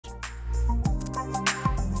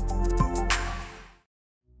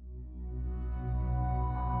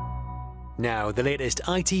Now, the latest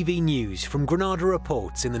ITV news from Granada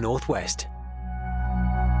reports in the northwest.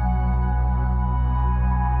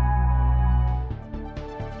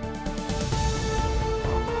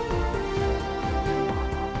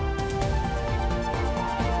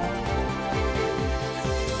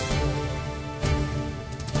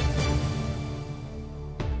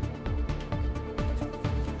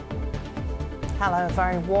 Hello, a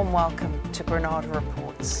very warm welcome to Granada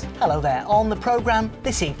Reports. Hello there. On the programme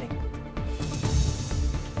this evening.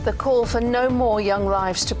 The call for no more young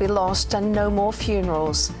lives to be lost and no more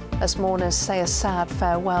funerals, as mourners say a sad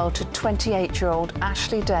farewell to 28-year-old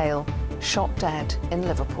Ashley Dale, shot dead in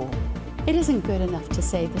Liverpool. It isn't good enough to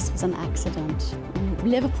say this was an accident.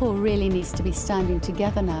 Liverpool really needs to be standing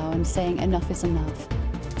together now and saying enough is enough.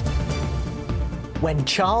 When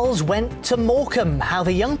Charles went to Morecambe, how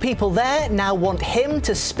the young people there now want him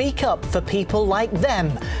to speak up for people like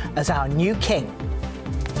them as our new king.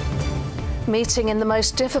 Meeting in the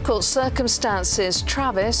most difficult circumstances,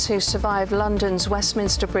 Travis, who survived London's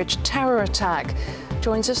Westminster Bridge terror attack,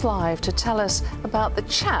 joins us live to tell us about the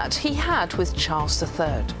chat he had with Charles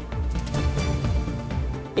III.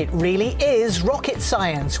 It really is rocket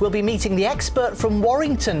science. We'll be meeting the expert from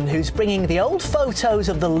Warrington who's bringing the old photos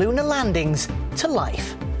of the lunar landings to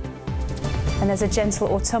life. And there's a gentle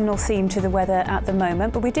autumnal theme to the weather at the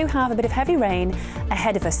moment, but we do have a bit of heavy rain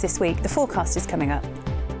ahead of us this week. The forecast is coming up.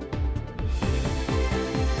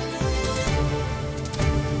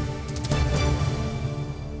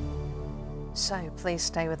 So please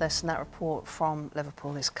stay with us, and that report from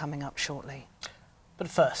Liverpool is coming up shortly. But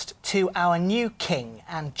first, to our new king,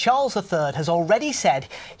 and Charles III has already said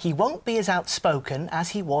he won't be as outspoken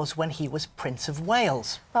as he was when he was Prince of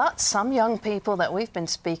Wales. But some young people that we've been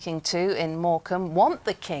speaking to in Morecambe want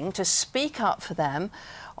the king to speak up for them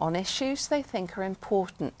on issues they think are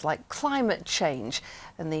important, like climate change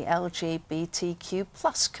and the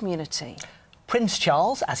LGBTQ+ community. Prince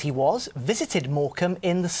Charles, as he was, visited Morecambe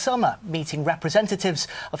in the summer, meeting representatives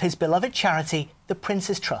of his beloved charity, the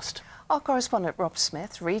Prince's Trust. Our correspondent Rob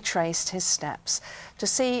Smith retraced his steps to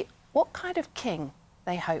see what kind of king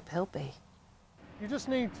they hope he'll be. You just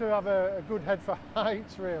need to have a good head for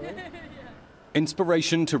heights, really.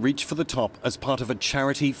 Inspiration to reach for the top as part of a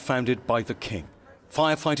charity founded by the King.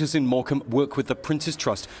 Firefighters in Morecambe work with the Prince's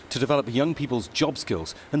Trust to develop young people's job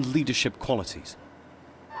skills and leadership qualities.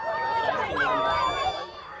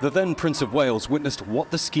 The then Prince of Wales witnessed what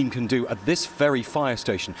the scheme can do at this very fire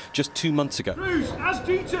station just 2 months ago. Bruce, as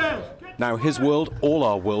detailed. Now his world, all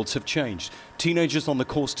our worlds have changed. Teenagers on the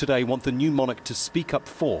course today want the new monarch to speak up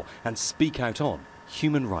for and speak out on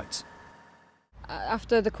human rights.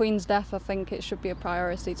 After the Queen's death, I think it should be a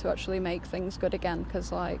priority to actually make things good again, because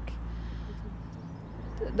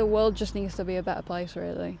the world just needs to be a better place,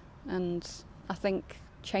 really. And I think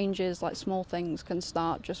changes, like small things, can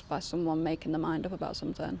start just by someone making their mind up about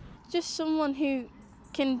something. Just someone who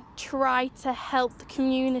can try to help the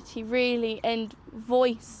community, really, and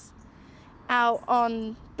voice out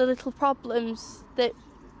on the little problems that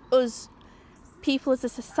us people as a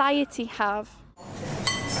society have.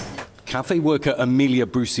 Cafe worker Amelia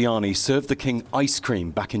Bruciani served the King ice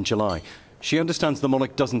cream back in July. She understands the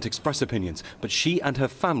monarch doesn't express opinions, but she and her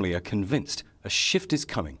family are convinced a shift is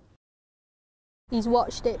coming. He's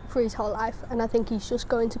watched it for his whole life, and I think he's just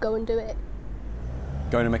going to go and do it.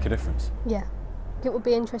 Going to make a difference? Yeah, it would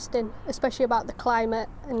be interesting, especially about the climate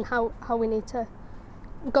and how we need to,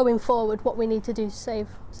 going forward, what we need to do to save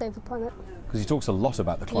the planet. Because he talks a lot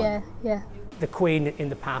about the climate. Yeah. The Queen in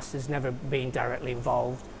the past has never been directly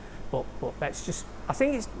involved, but let's just, I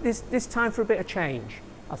think it's this time for a bit of change,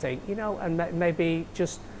 I think, you know, and maybe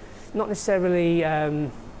just not necessarily,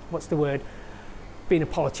 what's the word, being a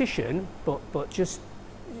politician, but just,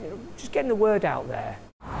 you know, just getting the word out there.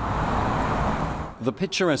 The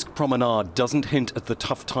picturesque promenade doesn't hint at the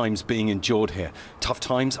tough times being endured here. Tough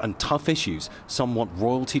times and tough issues some want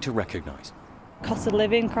royalty to recognise. Cost of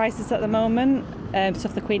living crisis at the moment,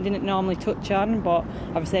 stuff the Queen didn't normally touch on, but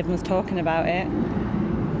obviously everyone's talking about it.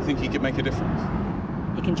 You think he could make a difference?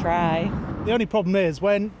 He can try. The only problem is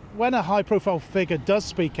when a high-profile figure does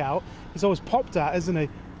speak out, he's always popped at, isn't he?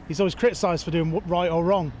 He's always criticised for doing right or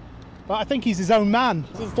wrong. But I think he's his own man.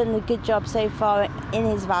 He's done a good job so far in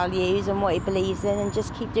his values and what he believes in, and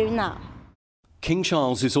just keep doing that. King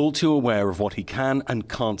Charles is all too aware of what he can and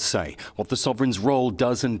can't say, what the sovereign's role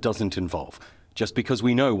does and doesn't involve. Just because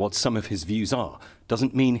we know what some of his views are,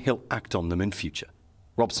 doesn't mean he'll act on them in future.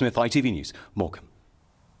 Rob Smith, ITV News, Morecambe.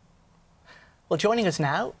 Well, joining us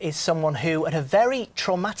now is someone who, at a very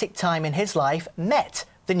traumatic time in his life, met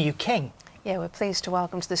the new king. Yeah, we're pleased to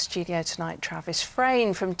welcome to the studio tonight Travis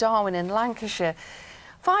Frayne from Darwin in Lancashire.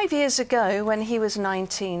 5 years ago, when he was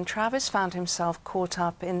 19, Travis found himself caught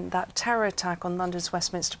up in that terror attack on London's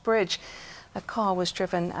Westminster Bridge. A car was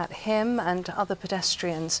driven at him and other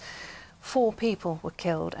pedestrians. 4 people were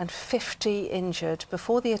killed and 50 injured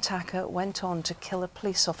before the attacker went on to kill a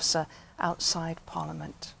police officer outside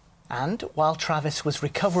Parliament. And while Travis was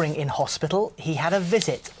recovering in hospital, he had a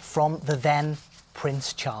visit from the then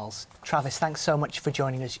Prince Charles. Travis, thanks so much for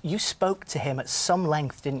joining us. You spoke to him at some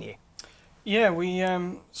length, didn't you? Yeah, we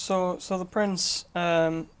so the Prince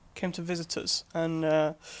came to visit us, and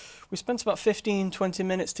we spent about 15-20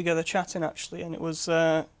 minutes together chatting, actually, and it was you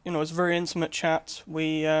know, it was a very intimate chat.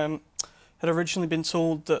 We had originally been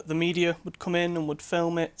told that the media would come in and would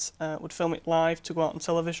film it live to go out on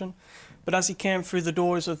television. But as he came through the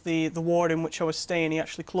doors of the ward in which I was staying, he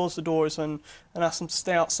actually closed the doors and asked them to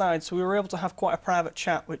stay outside. So we were able to have quite a private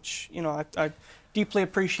chat, which, you know, I deeply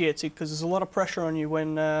appreciated, because there's a lot of pressure on you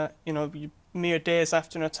when, you know, mere days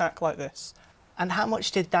after an attack like this. And how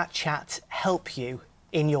much did that chat help you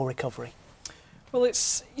in your recovery? Well,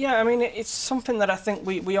 yeah, I mean, it's something that I think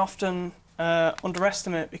we often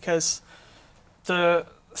underestimate, because the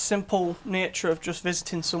simple nature of just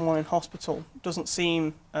visiting someone in hospital doesn't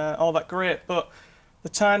seem all that great, but the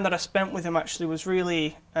time that I spent with him actually was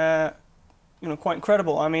really, you know, quite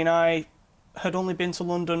incredible. I mean, I had only been to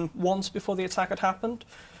London once before the attack had happened,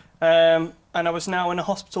 and I was now in a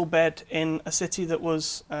hospital bed in a city that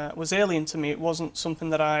was alien to me. It wasn't something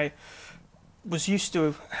that I was used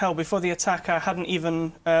to. Hell, before the attack, I hadn't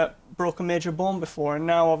even broke a major bone before, and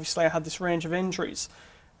now obviously I had this range of injuries.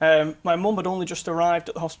 My mum had only just arrived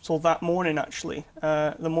at the hospital that morning, actually,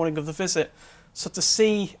 the morning of the visit. So to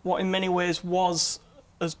see what in many ways was,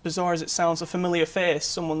 as bizarre as it sounds, a familiar face,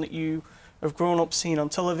 someone that you have grown up seeing on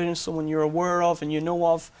television, someone you're aware of and you know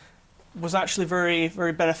of, was actually very,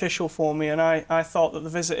 very beneficial for me. And I thought that the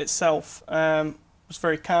visit itself was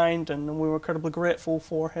very kind, and we were incredibly grateful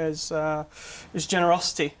for his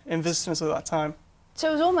generosity in visiting us at that time. So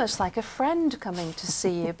it was almost like a friend coming to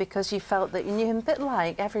see you, because you felt that you knew him, a bit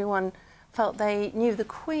like everyone felt they knew the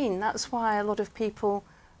Queen. That's why a lot of people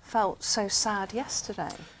felt so sad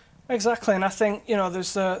yesterday. Exactly, and I think, you know,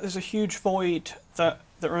 there's a huge void that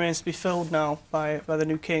remains to be filled now by the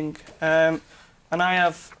new King, and I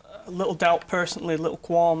have a little doubt personally, little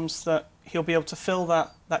qualms that he'll be able to fill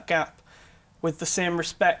that gap with the same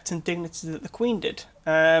respect and dignity that the Queen did.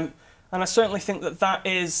 And I certainly think that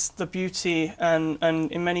is the beauty and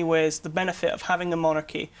in many ways the benefit of having a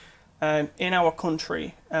monarchy in our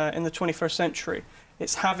country in the 21st century.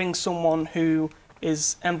 It's having someone who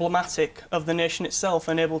is emblematic of the nation itself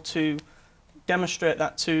and able to demonstrate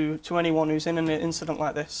that to anyone who's in an incident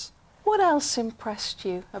like this. What else impressed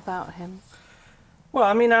you about him? Well,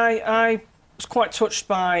 I mean, I was quite touched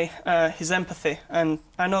by his empathy, and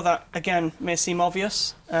I know that, again, may seem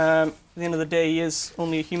obvious. At the end of the day, he is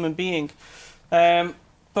only a human being.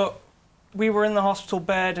 But we were in the hospital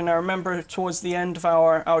bed, and I remember towards the end of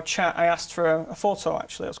our chat, I asked for a photo,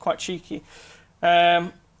 actually. I was quite cheeky.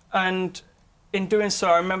 And in doing so,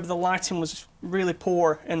 I remember the lighting was really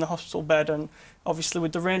poor in the hospital bed, and obviously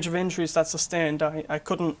with the range of injuries that sustained, I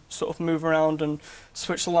couldn't sort of move around and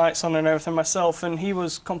switch the lights on and everything myself, and he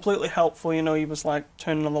was completely helpful. You know, he was like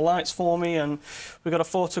turning on the lights for me, and we got a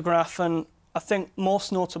photograph. And I think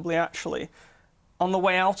most notably, actually, on the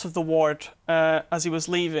way out of the ward, as he was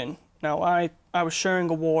leaving, now I was sharing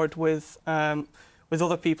a ward with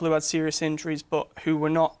other people who had serious injuries but who were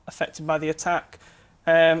not affected by the attack,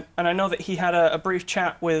 and I know that he had a brief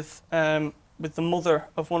chat with the mother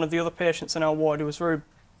of one of the other patients in our ward who was very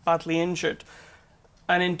badly injured,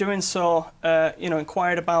 and in doing so, you know,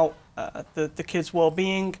 inquired about the kids'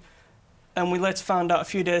 well-being, and we later found out a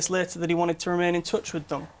few days later that he wanted to remain in touch with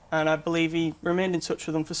them, and I believe he remained in touch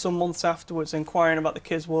with them for some months afterwards, inquiring about the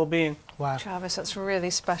kids' well-being. Wow, Travis, that's a really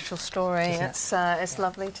special story. It's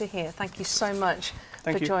lovely to hear. Thank you so much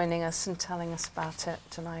for joining us and telling us about it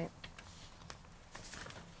tonight.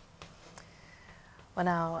 Well,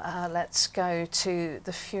 now let's go to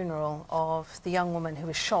the funeral of the young woman who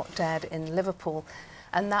was shot dead in Liverpool,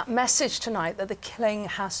 and that message tonight that the killing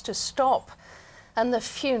has to stop and the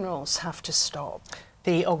funerals have to stop.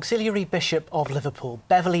 The Auxiliary Bishop of Liverpool,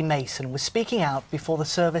 Beverley Mason, was speaking out before the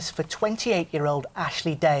service for 28-year-old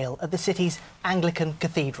Ashley Dale at the city's Anglican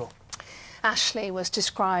Cathedral. Ashley was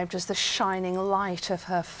described as the shining light of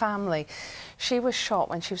her family. She was shot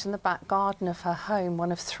when she was in the back garden of her home,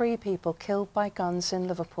 one of 3 people killed by guns in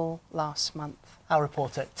Liverpool last month. Our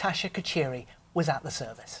reporter Tasha Kachiri was at the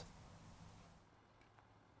service.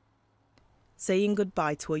 Saying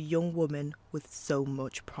goodbye to a young woman with so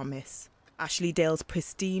much promise. Ashley Dale's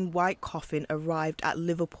pristine white coffin arrived at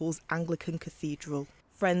Liverpool's Anglican Cathedral.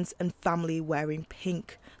 friends and family wearing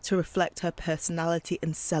pink to reflect her personality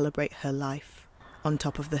and celebrate her life. On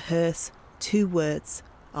top of the hearse, 2 words,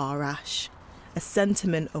 R. Ash, a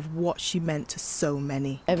sentiment of what she meant to so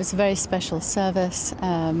many. It was a very special service,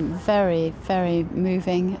 very, very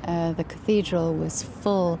moving. The cathedral was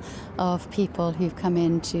full of people who've come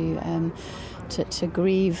in to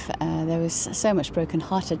grieve. There was so much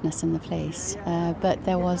broken-heartedness in the place, but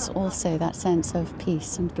there was also that sense of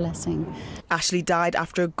peace and blessing. Ashley died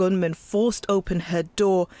after a gunman forced open her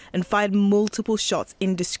door and fired multiple shots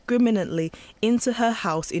indiscriminately into her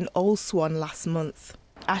house in Old Swan last month.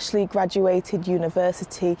 Ashley graduated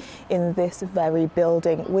university in this very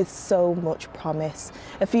building with so much promise.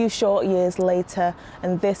 A few short years later,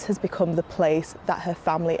 and this has become the place that her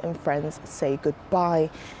family and friends say goodbye.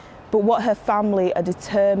 But what her family are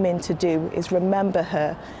determined to do is remember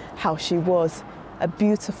her how she was, a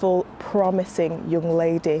beautiful, promising young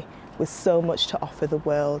lady with so much to offer the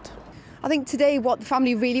world. I think today what the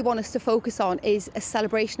family really want us to focus on is a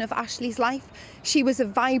celebration of Ashley's life. She was a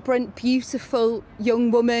vibrant, beautiful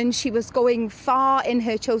young woman. She was going far in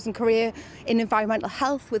her chosen career in environmental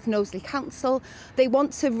health with Knowsley Council. They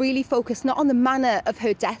want to really focus not on the manner of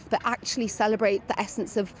her death, but actually celebrate the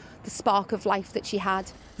essence of the spark of life that she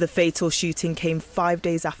had. The fatal shooting came 5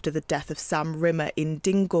 days after the death of Sam Rimmer in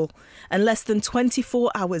Dingle and less than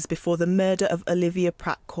 24 hours before the murder of Olivia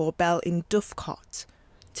Pratt-Corbell in Dovecot.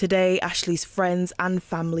 Today, Ashley's friends and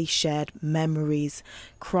family shared memories,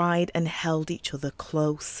 cried and held each other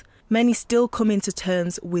close. Many still come into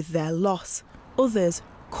terms with their loss, others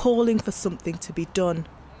calling for something to be done.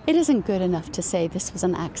 It isn't good enough to say this was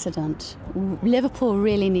an accident. Liverpool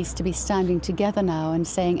really needs to be standing together now and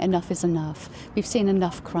saying enough is enough. We've seen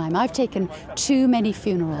enough crime. I've taken too many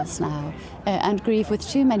funerals now and grieve with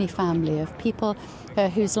too many family of people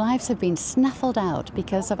whose lives have been snuffled out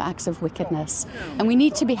because of acts of wickedness. And we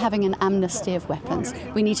need to be having an amnesty of weapons.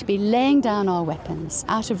 We need to be laying down our weapons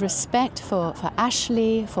out of respect for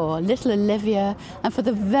Ashley, for little Olivia, and for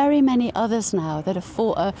the very many others now that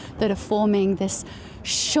are forming this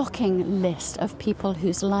shocking list of people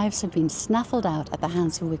whose lives have been snaffled out at the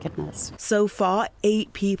hands of wickedness. So far,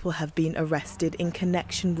 8 people have been arrested in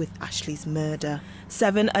connection with Ashley's murder.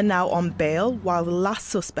 7 are now on bail, while the last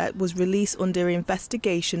suspect was released under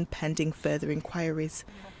investigation pending further inquiries.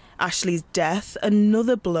 Ashley's death,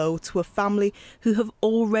 another blow to a family who have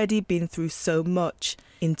already been through so much.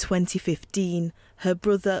 In 2015, her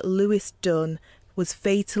brother Lewis Dunn was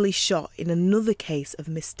fatally shot in another case of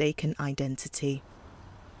mistaken identity.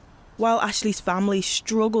 While Ashley's family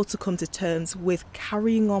struggle to come to terms with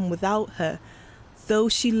carrying on without her,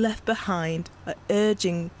 those she left behind are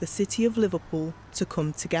urging the City of Liverpool to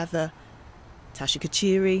come together. Tasha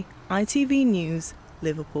Kachiri, ITV News,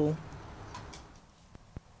 Liverpool.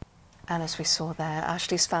 And as we saw there,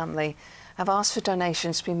 Ashley's family have asked for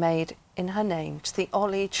donations to be made in her name to the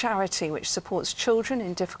Ollie charity, which supports children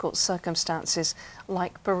in difficult circumstances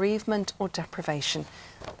like bereavement or deprivation.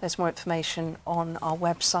 There's more information on our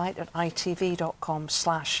website at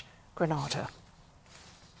itv.com/Granada.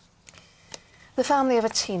 The family of a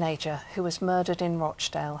teenager who was murdered in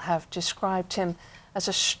Rochdale have described him as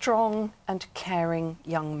a strong and caring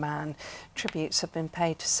young man. Tributes have been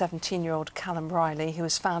paid to 17-year-old Callum Riley, who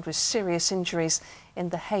was found with serious injuries in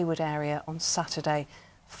the Hayward area on Saturday.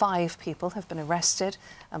 5 people have been arrested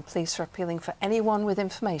and police are appealing for anyone with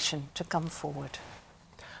information to come forward.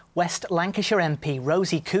 West Lancashire MP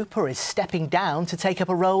Rosie Cooper is stepping down to take up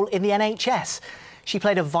a role in the NHS. She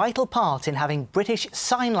played a vital part in having British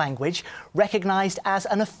Sign Language recognised as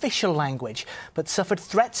an official language, but suffered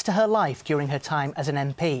threats to her life during her time as an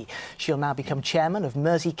MP. She'll now become chairman of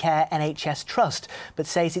Merseycare NHS Trust, but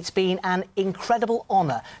says it's been an incredible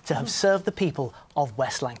honour to have served the people of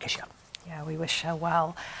West Lancashire. Yeah, we wish her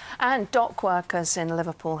well. And dock workers in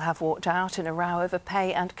Liverpool have walked out in a row over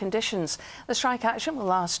pay and conditions. The strike action will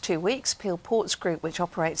last 2 weeks. Peel Ports Group, which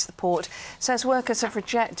operates the port, says workers have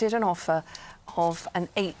rejected an offer of an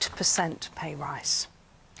 8% pay rise.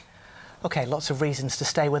 OK, lots of reasons to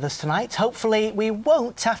stay with us tonight. Hopefully we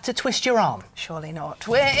won't have to twist your arm. Surely not.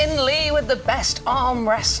 We're in Lee with the best arm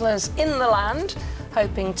wrestlers in the land,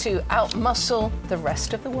 hoping to outmuscle the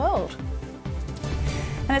rest of the world.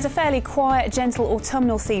 And there's a fairly quiet, gentle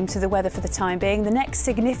autumnal theme to the weather for the time being. The next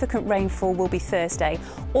significant rainfall will be Thursday.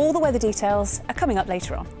 All the weather details are coming up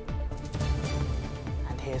later on.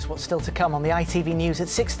 And here's what's still to come on the ITV News at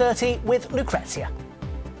 6:30 with Lucrezia.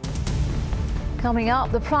 Coming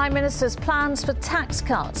up, the Prime Minister's plans for tax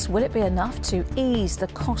cuts. Will it be enough to ease the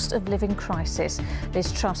cost of living crisis?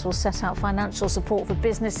 Liz Truss will set out financial support for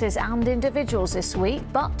businesses and individuals this week,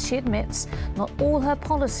 but she admits not all her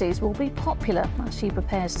policies will be popular as she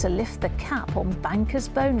prepares to lift the cap on bankers'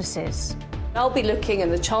 bonuses. I'll be looking,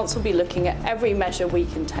 and the Chancellor will be looking at every measure we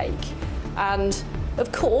can take. And,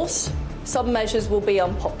 of course, some measures will be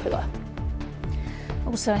unpopular.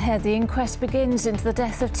 Also ahead, the inquest begins into the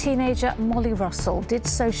death of teenager Molly Russell. Did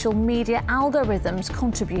social media algorithms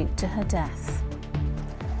contribute to her death?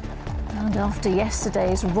 And after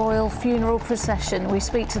yesterday's royal funeral procession, we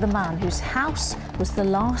speak to the man whose house was the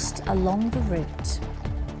last along the route.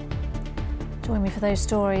 Join me for those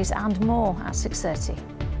stories and more at 6:30.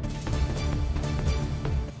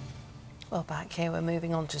 Well, back here we're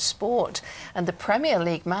moving on to sport, and the Premier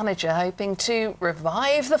League manager hoping to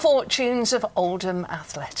revive the fortunes of Oldham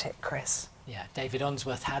Athletic. Chris. Yeah, David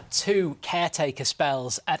Unsworth had 2 caretaker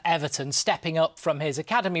spells at Everton, stepping up from his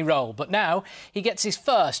academy role. But now he gets his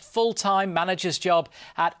first full-time manager's job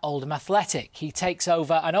at Oldham Athletic. He takes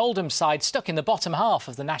over an Oldham side stuck in the bottom half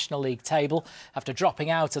of the National League table after dropping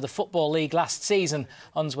out of the Football League last season.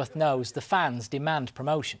 Unsworth knows the fans demand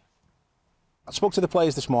promotion. I spoke to the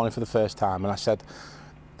players this morning for the first time, and I said,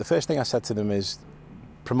 the first thing I said to them is,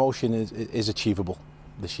 promotion is achievable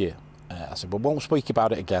this year. I said, we won't speak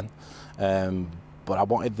about it again, but I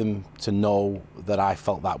wanted them to know that I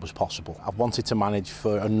felt that was possible. I've wanted to manage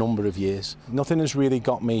for a number of years. Nothing has really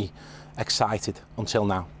got me excited until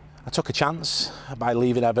now. I took a chance by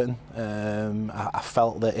leaving Everton. I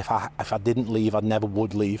felt that if I didn't leave, I never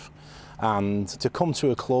would leave. And to come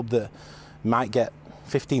to a club that might get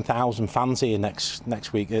 15,000 fans here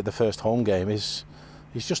next week at the first home game is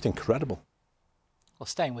just incredible. Well,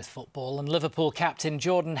 staying with football, and Liverpool captain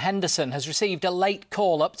Jordan Henderson has received a late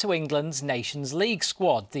call-up to England's Nations League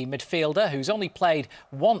squad. The midfielder, who's only played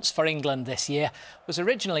once for England this year, was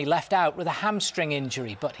originally left out with a hamstring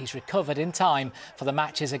injury, but he's recovered in time for the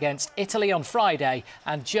matches against Italy on Friday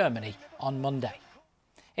and Germany on Monday.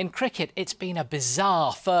 In cricket, it's been a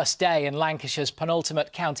bizarre first day in Lancashire's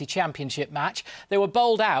penultimate county championship match. They were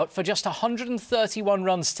bowled out for just 131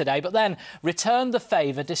 runs today, but then returned the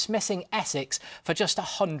favour, dismissing Essex for just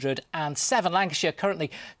 107. Lancashire currently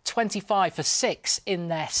 25 for 6 in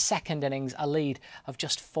their second innings, a lead of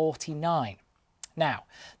just 49. Now,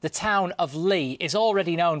 the town of Leigh is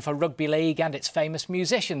already known for rugby league and its famous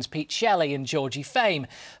musicians, Pete Shelley and Georgie Fame.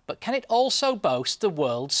 But can it also boast the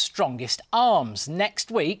world's strongest arms?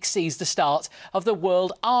 Next week sees the start of the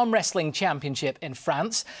World Arm Wrestling Championship in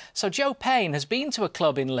France. So Joe Payne has been to a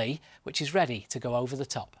club in Leigh which is ready to go over the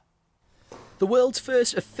top. The world's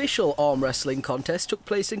first official arm wrestling contest took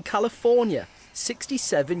place in California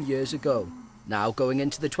 67 years ago. Now going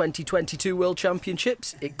into the 2022 World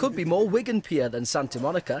Championships, it could be more Wigan Pier than Santa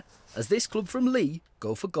Monica, as this club from Leigh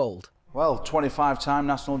go for gold. Well, 25-time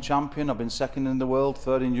national champion. I've been second in the world,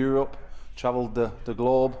 third in Europe, travelled the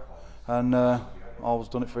globe, and always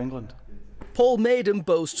done it for England. Paul Maiden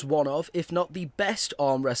boasts one of, if not the best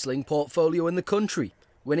arm wrestling portfolio in the country,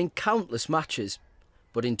 winning countless matches.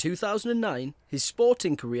 But in 2009, his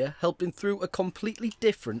sporting career helped him through a completely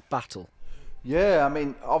different battle. Yeah, I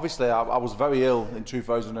mean, obviously I was very ill in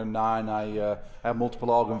 2009. I had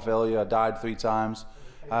multiple organ failure. I died 3 times,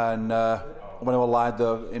 and when I was lying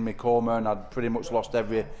there in my coma and I'd pretty much lost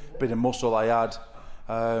every bit of muscle I had,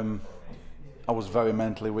 I was very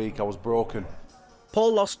mentally weak. I was broken.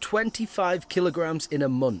 Paul lost 25 kilograms in a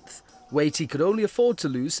month, weight he could only afford to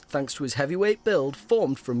lose thanks to his heavyweight build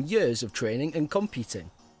formed from years of training and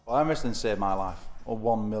competing. Well, arm wrestling saved my life,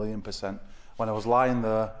 1,000,000%. When I was lying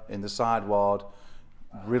there in the side ward,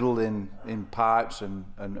 riddled in pipes and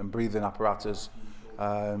breathing apparatus,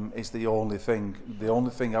 it's the only thing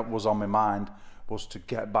that was on my mind was to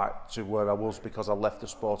get back to where I was, because I left the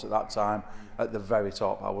sport at that time at the very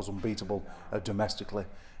top. I was unbeatable domestically,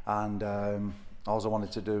 and all I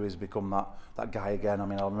wanted to do is become that guy again. I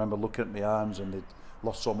mean, I remember looking at my arms and they'd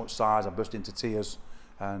lost so much size, I burst into tears,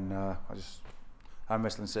 and arm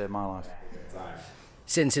wrestling saved my life.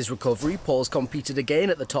 Since his recovery, Paul's competed again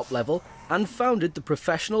at the top level and founded the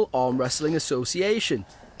Professional Arm Wrestling Association,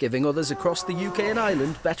 giving others across the UK and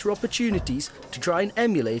Ireland better opportunities to try and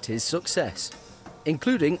emulate his success,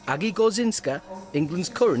 including Agi Gorzinska, England's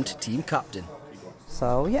current team captain.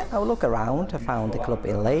 So yeah, I look around, I found the club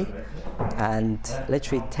in Leigh, and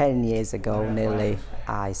literally 10 years ago nearly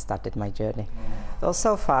I started my journey.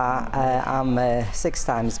 So far I'm 6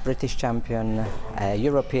 times British champion,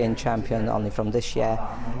 European champion only from this year,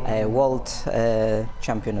 world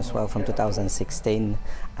champion as well from 2016,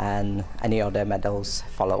 and any other medals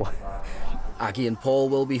follow. Aggie and Paul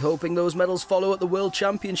will be hoping those medals follow at the World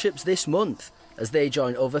Championships this month, as they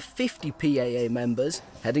join over 50 PAA members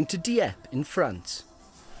heading to Dieppe in France.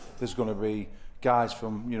 There's going to be guys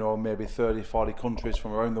from, you know, maybe 30, 40 countries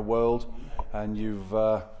from around the world, and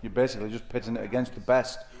you're basically just pitting it against the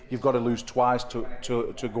best. You've got to lose twice to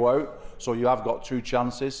go out, so you have got 2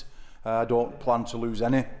 chances. I don't plan to lose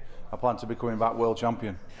any. I plan to be coming back world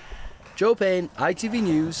champion. Joe Payne, ITV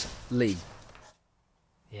News, Lee.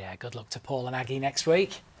 Yeah, good luck to Paul and Aggie next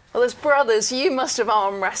week. Well, as brothers, you must have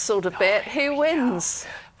arm wrestled a bit. Who wins?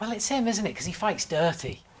 Well, it's him, isn't it? Because he fights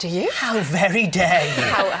dirty. Do you? How very dare you?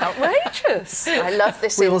 How outrageous. I love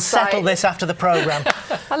this We will insight. settle this after the programme.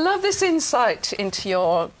 I love this insight into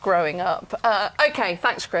your growing up. OK,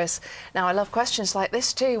 thanks, Chris. Now, I love questions like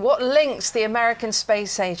this too. What links the American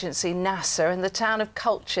Space Agency, NASA, and the town of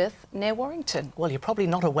Culcheth near Warrington? Well, you're probably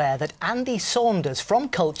not aware that Andy Saunders from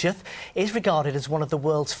Culcheth is regarded as one of the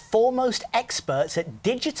world's foremost experts at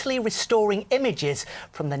digitally restoring images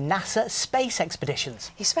from the NASA space expeditions.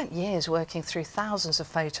 He spent years working through thousands of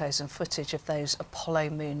photos and footage of those Apollo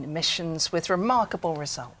moon missions with remarkable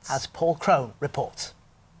results. As Paul Crone reports.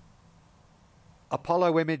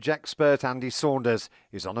 Apollo image expert Andy Saunders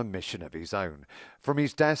is on a mission of his own. From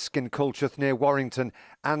his desk in Culcheth near Warrington,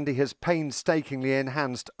 Andy has painstakingly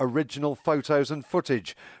enhanced original photos and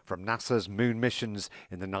footage from NASA's moon missions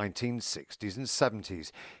in the 1960s and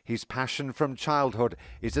 70s. His passion from childhood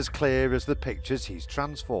is as clear as the pictures he's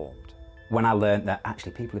transformed. When I learnt that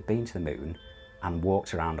actually people had been to the moon and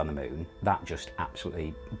walked around on the moon, that just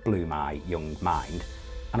absolutely blew my young mind.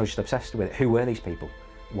 And I was just obsessed with it. Who were these people?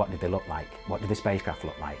 What did they look like? What did the spacecraft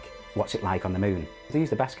look like? What's it like on the moon? They use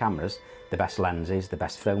the best cameras, the best lenses, the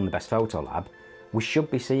best film, the best photo lab. We should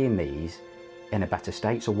be seeing these in a better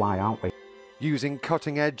state, so why aren't we? Using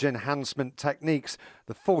cutting-edge enhancement techniques,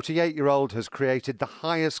 the 48-year-old has created the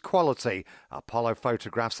highest quality Apollo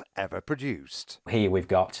photographs ever produced. Here we've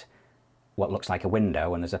got what looks like a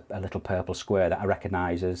window, and there's a little purple square that I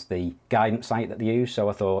recognise as the guidance site that they use, so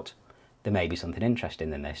I thought there may be something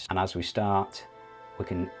interesting in this. And as we start, we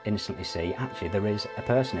can instantly see actually there is a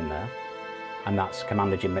person in there, and that's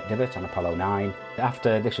Commander Jim McDivitt on Apollo 9.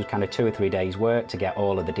 After this was kind of 2 or 3 days work to get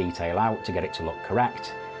all of the detail out, to get it to look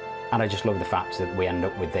correct, and I just love the fact that we end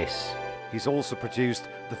up with this. He's also produced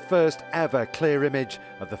the first ever clear image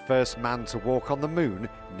of the first man to walk on the moon,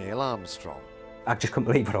 Neil Armstrong. I just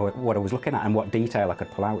couldn't believe what I was looking at and what detail I could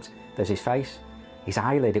pull out. There's his face, his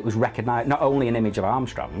eyelid, it was recognised, not only an image of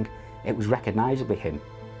Armstrong, it was recognisably him.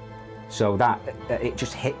 So that, it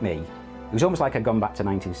just hit me. It was almost like I'd gone back to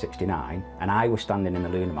 1969 and I was standing in the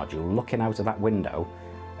lunar module looking out of that window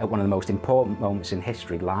at one of the most important moments in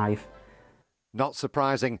history live. Not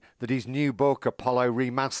surprising that his new book, Apollo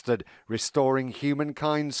Remastered, Restoring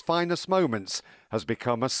Humankind's Finest Moments, has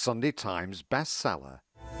become a Sunday Times bestseller.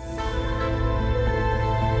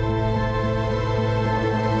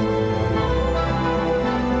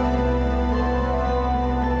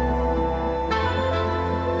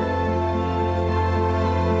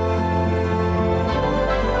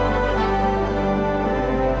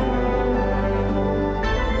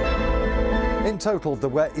 In total, there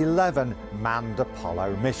were 11 manned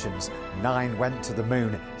Apollo missions. 9 went to the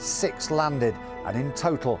moon, 6 landed, and in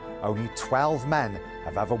total, only 12 men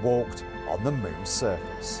have ever walked on the moon's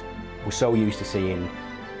surface. We're so used to seeing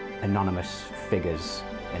anonymous figures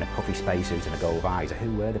in a puffy spacesuit and a gold visor.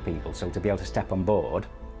 Who were the people? So to be able to step on board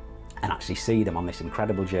and actually see them on this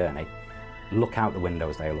incredible journey, look out the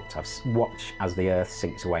windows they looked at, watch as the Earth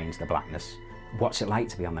sinks away into the blackness. What's it like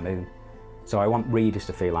to be on the moon? So I want readers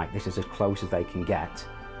to feel like this is as close as they can get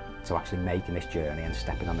to actually making this journey and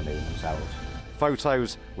stepping on the moon themselves.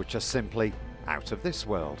 Photos which are simply out of this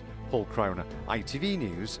world. Paul Crone, ITV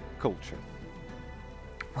News, Culture.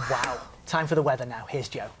 Wow. Time for the weather now. Here's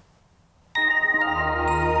Joe.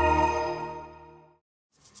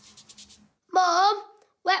 Mum,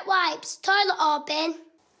 wet wipes, toilet or bin?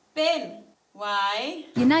 Bin. Why?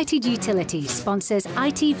 United Utilities sponsors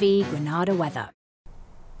ITV Granada weather.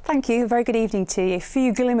 Thank you. A very good evening to you. A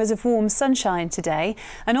few glimmers of warm sunshine today,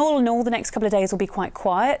 and all in all the next couple of days will be quite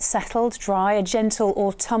quiet, settled, dry, a gentle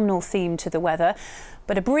autumnal theme to the weather.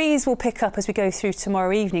 But a breeze will pick up as we go through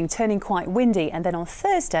tomorrow evening, turning quite windy, and then on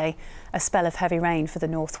Thursday a spell of heavy rain for the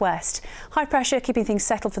northwest. High pressure keeping things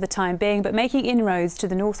settled for the time being, but making inroads to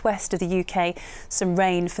the northwest of the UK. Some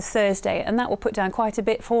rain for Thursday, and that will put down quite a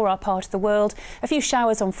bit for our part of the world. A few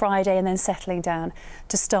showers on Friday and then settling down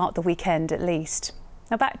to start the weekend at least.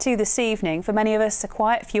 Now back to this evening. For many of us, a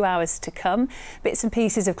quiet few hours to come. Bits and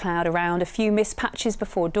pieces of cloud around, a few mist patches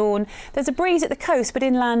before dawn. There's a breeze at the coast, but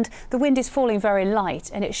inland the wind is falling very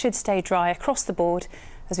light and it should stay dry across the board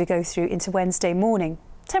as we go through into Wednesday morning.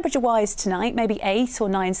 Temperature-wise tonight, maybe 8 or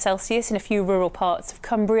 9 Celsius in a few rural parts of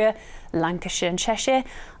Cumbria, Lancashire and Cheshire.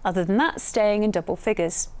 Other than that, staying in double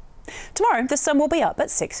figures. Tomorrow, the sun will be up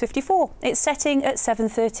at 6:54. It's setting at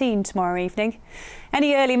 7:13 tomorrow evening.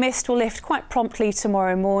 Any early mist will lift quite promptly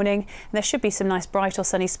tomorrow morning, and there should be some nice bright or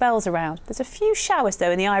sunny spells around. There's a few showers,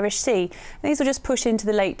 though, in the Irish Sea. These will just push into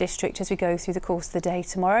the Lake District as we go through the course of the day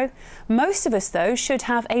tomorrow. Most of us, though, should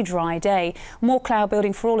have a dry day. More cloud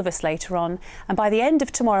building for all of us later on. And by the end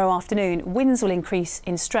of tomorrow afternoon, winds will increase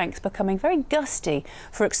in strength, becoming very gusty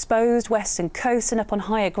for exposed western coasts and up on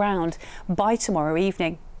higher ground by tomorrow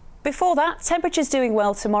evening. Before that, temperatures doing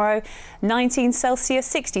well tomorrow, 19 Celsius,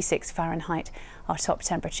 66 Fahrenheit, our top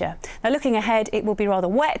temperature. Now looking ahead, it will be rather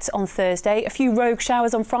wet on Thursday, a few rogue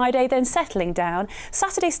showers on Friday, then settling down.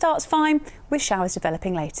 Saturday starts fine, with showers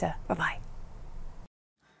developing later. Bye-bye.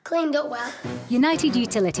 Cleaned up well. United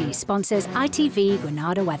Utilities sponsors ITV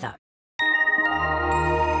Granada weather.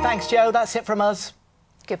 Thanks, Joe. That's it from us.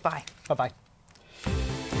 Goodbye. Bye-bye.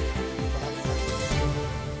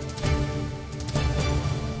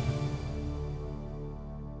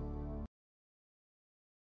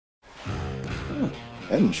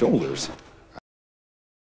 Head and Shoulders.